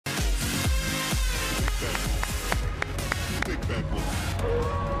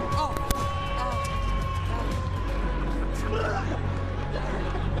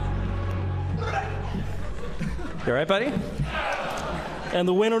You all right, buddy? And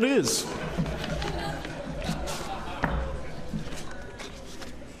the winner is...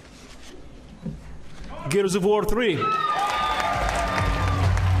 Gears of War 3.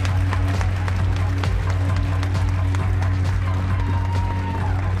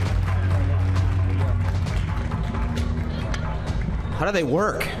 How do they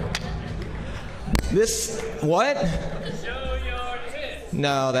work? This, what?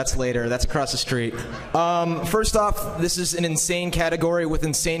 No, that's later. That's across the street. First off, this is an insane category with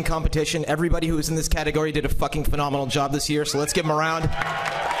insane competition. Everybody who is in this category did a fucking phenomenal job this year, so let's give them a round.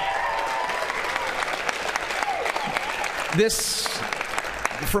 This,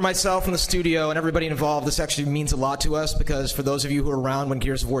 for myself in the studio and everybody involved, this actually means a lot to us because for those of you who were around when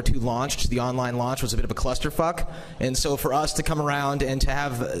Gears of War 2 launched, the online launch was a bit of a clusterfuck. And so for us to come around and to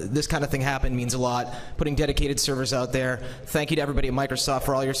have this kind of thing happen means a lot. Putting dedicated servers out there. Thank you to everybody at Microsoft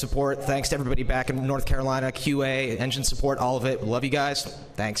for all your support. Thanks to everybody back in North Carolina, QA, engine support, all of it. Love you guys.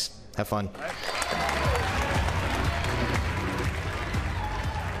 Thanks. Have fun.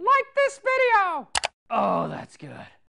 Like this video! Oh, that's good.